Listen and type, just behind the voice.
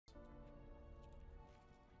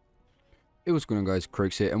Hey, what's going on guys,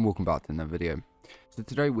 Craigs here and welcome back to another video. So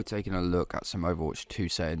today we're taking a look at some Overwatch 2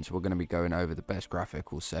 settings. We're going to be going over the best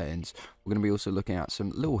graphical settings. We're going to be also looking at some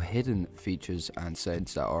little hidden features and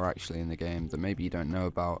settings that are actually in the game that maybe you don't know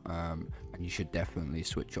about and you should definitely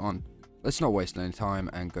switch on. Let's not waste any time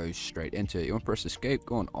and go straight into it. You want to press escape,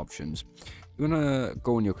 go on options. You want to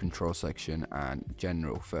go in your control section and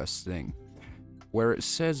general first thing. Where it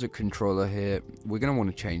says a controller here, we're going to want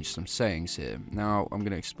to change some settings here. Now, I'm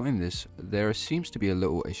going to explain this. There seems to be a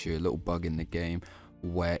little issue, a little bug in the game,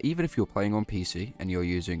 where even if you're playing on PC and you're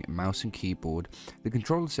using mouse and keyboard, the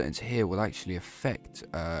controller settings here will actually affect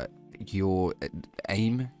your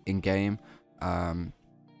aim in game,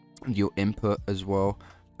 your input as well,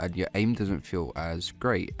 and your aim doesn't feel as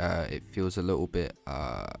great. It feels a little bit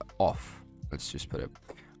off, let's just put it.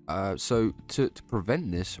 So to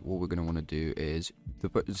prevent this, what we're going to want to do is the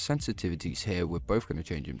sensitivities here, we're both going to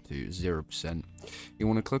change them to 0%. You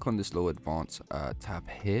want to click on this little advanced tab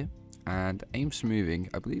here, and aim smoothing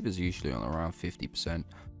I believe is usually on around 50%,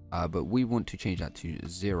 but we want to change that to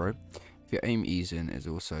 0. If your aim easing is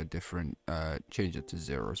also different, change it to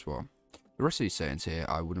 0 as well. The rest of these settings here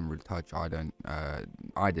I wouldn't really touch. I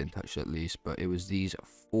didn't touch at least, but it was these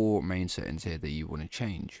 4 main settings here that you want to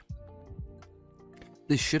change.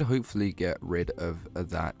 This should hopefully get rid of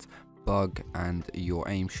that bug and your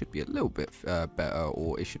aim should be a little bit better,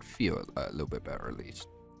 or it should feel a little bit better at least.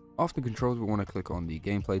 After controls, we want to click on the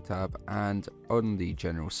gameplay tab, and on the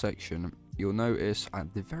general section you'll notice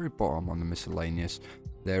at the very bottom on the miscellaneous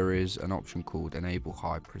there is an option called enable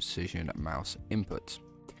high precision mouse input.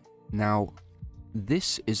 Now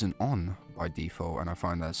this isn't on by default and I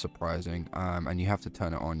find that surprising, and you have to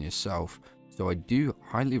turn it on yourself, so I do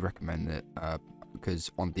highly recommend it,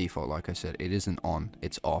 because on default, like I said, it isn't on,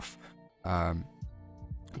 it's off,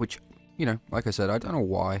 which, you know, like I said, I don't know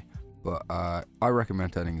why, but I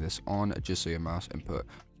recommend turning this on just so your mouse input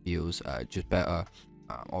feels just better,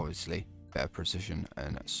 obviously better precision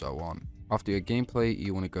and so on. After your gameplay,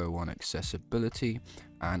 you want to go on accessibility,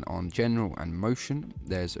 and on general and motion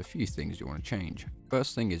there's a few things you want to change.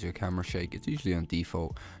 First thing is your camera shake. It's usually on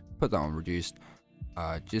default. Put that on reduced,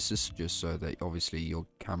 just so that obviously your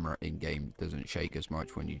camera in game doesn't shake as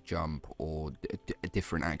much when you jump, or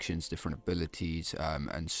different actions, different abilities,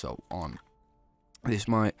 and so on. This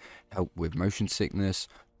might help with motion sickness,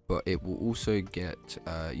 but it will also get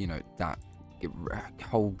you know, that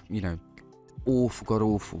whole, you know,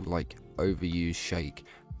 awful like overused shake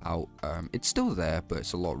out. It's still there, but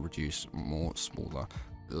it's a lot reduced, more smaller,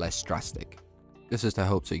 less drastic. This is to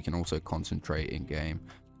help so you can also concentrate in game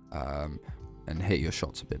and hit your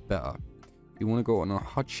shots a bit better. You want to go on a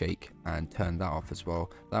HUD shake and turn that off as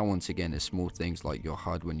well. That once again is small things like your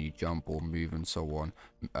HUD when you jump or move and so on,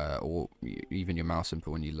 or even your mouse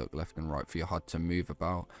input when you look left and right for your HUD to move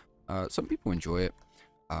about. Some people enjoy it.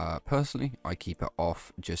 Personally, I keep it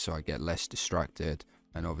off just so I get less distracted,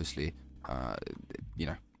 and obviously you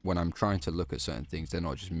know, when I'm trying to look at certain things, they're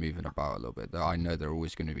not just moving about a little bit. I know they're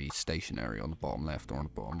always going to be stationary on the bottom left or on the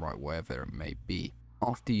bottom right, wherever it may be.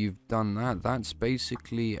 After you've done that, that's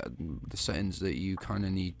basically the settings that you kind of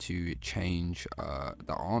need to change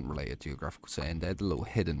that aren't related to your graphical setting. They're the little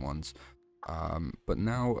hidden ones. But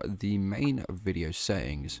now the main video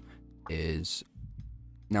settings is,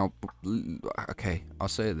 now, okay, I'll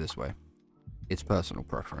say it this way. It's personal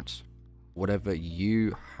preference. Whatever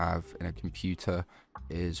you have in a computer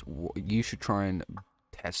is what you should try and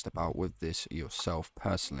test about with this yourself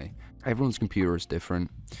personally. Everyone's computer is different.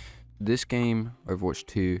 This game, Overwatch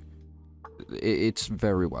 2, it's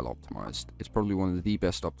very well optimized. It's probably one of the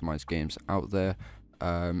best optimized games out there.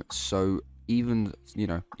 So even, you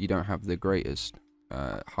know, you don't have the greatest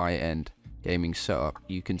high-end gaming setup,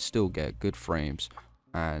 you can still get good frames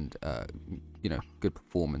and you know, good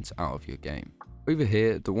performance out of your game. Over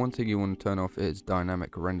here, the one thing you want to turn off is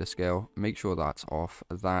dynamic render scale. Make sure that's off.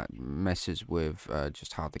 That messes with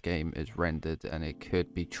just how the game is rendered, and it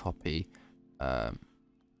could be choppy,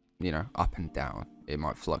 you know, up and down. It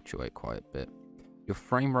might fluctuate quite a bit. Your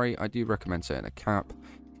frame rate, I do recommend setting a cap.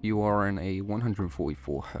 If you are in a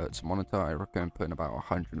 144 Hz monitor, I recommend putting about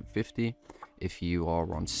 150. If you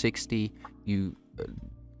are on 60, you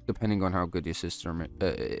depending on how good your system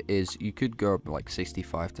is, you could go up like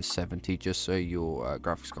 65 to 70, just so your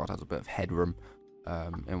graphics card has a bit of headroom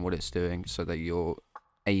in what it's doing, so that you're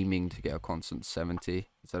aiming to get a constant 70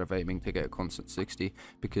 instead of aiming to get a constant 60,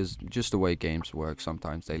 because just the way games work,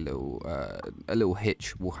 sometimes a little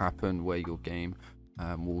hitch will happen where your game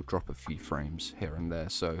will drop a few frames here and there.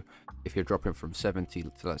 So if you're dropping from 70 to,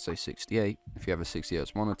 let's say, 68, if you have a 60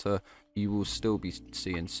 Hz monitor, you will still be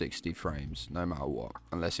seeing 60 frames no matter what,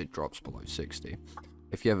 unless it drops below 60.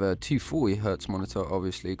 If you have a 240 hertz monitor,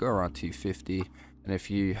 obviously go around 250. And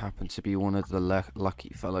if you happen to be one of the lucky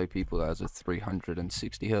fellow people that has a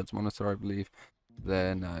 360 hertz monitor, I believe,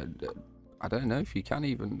 then I don't know if you can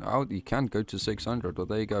even, oh, you can go to 600. Well,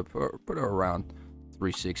 there you go, put it around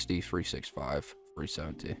 360, 365,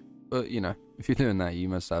 370. But, you know, if you're doing that, you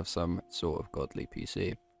must have some sort of godly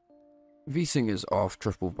PC. VSync is off,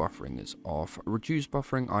 triple buffering is off. Reduced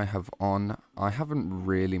buffering I have on. I haven't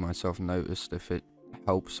really myself noticed if it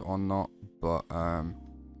helps or not, but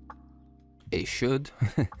it should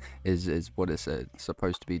is what it's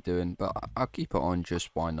supposed to be doing, but I'll keep it on, just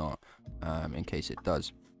why not, in case it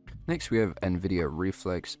does. Next we have NVIDIA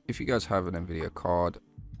Reflex. If you guys have an NVIDIA card,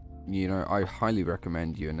 you know, I highly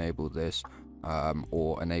recommend you enable this,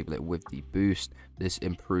 or enable it with the boost. This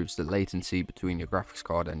improves the latency between your graphics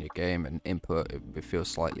card and your game, and input, it feels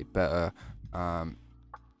slightly better.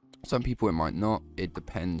 Some people it might not, it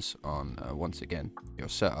depends on once again your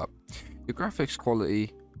setup. Your graphics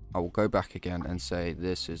quality, I will go back again and say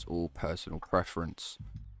this is all personal preference.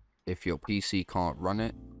 If your PC can't run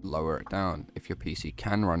it, lower it down. If your PC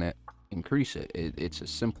can run it, increase it. It's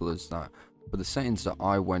as simple as that. But the settings that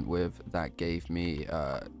I went with that gave me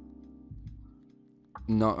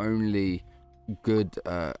not only good,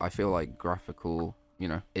 I feel like graphical, you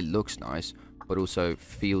know, it looks nice, but also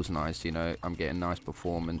feels nice. You know, I'm getting nice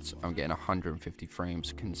performance, I'm getting 150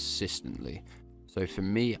 frames consistently. So for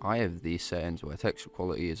me, I have these settings where texture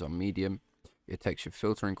quality is on medium, your texture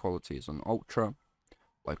filtering quality is on ultra,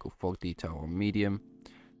 local fog detail on medium,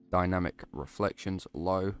 dynamic reflections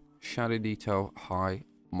low, shadow detail high,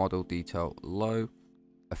 model detail low,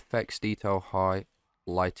 effects detail high,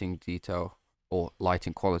 lighting detail or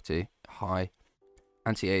lighting quality high,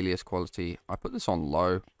 anti-alias quality, I put this on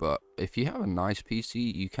low, but if you have a nice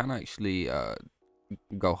PC, you can actually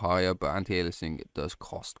go higher, but anti-aliasing it does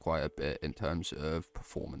cost quite a bit in terms of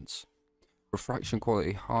performance. Refraction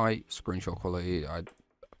quality high, screenshot quality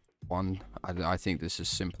I think this is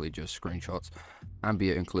simply just screenshots.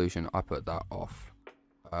 Ambient inclusion, I put that off.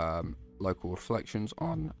 Local reflections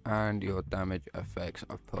on, and your damage effects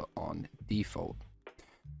I've put on default.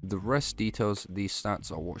 The rest details, these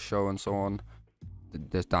stats are what show and so on.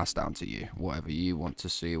 That's down to you, whatever you want to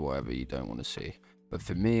see, whatever you don't want to see. But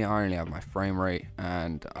for me, I only have my frame rate,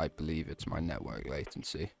 and I believe it's my network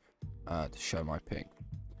latency to show my ping.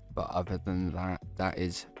 But other than that, that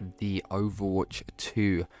is the Overwatch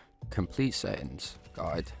 2 complete settings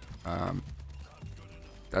guide.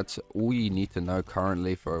 That's all you need to know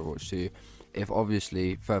currently for Overwatch 2. If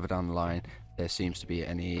obviously further down the line there seems to be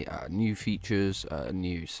any new features,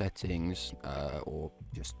 new settings, or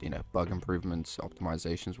just, you know, bug improvements,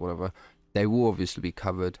 optimizations, whatever, they will obviously be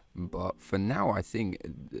covered. But for now, I think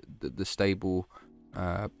the stable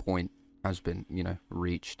point has been, you know,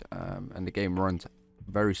 reached, and the game runs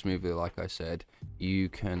very smoothly. Like I said, you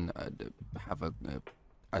can have an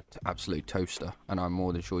absolute toaster, and I'm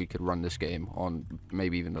more than sure you could run this game on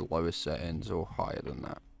maybe even the lowest settings or higher than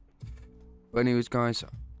that. But anyways, guys,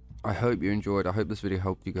 I hope you enjoyed. I hope this video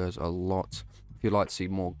helped you guys a lot. If you'd like to see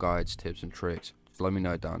more guides, tips and tricks, just let me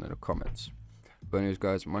know down in the comments. But anyways,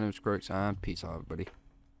 guys, my name is ᴘᴇᴇᴄᴇ, and peace out, everybody.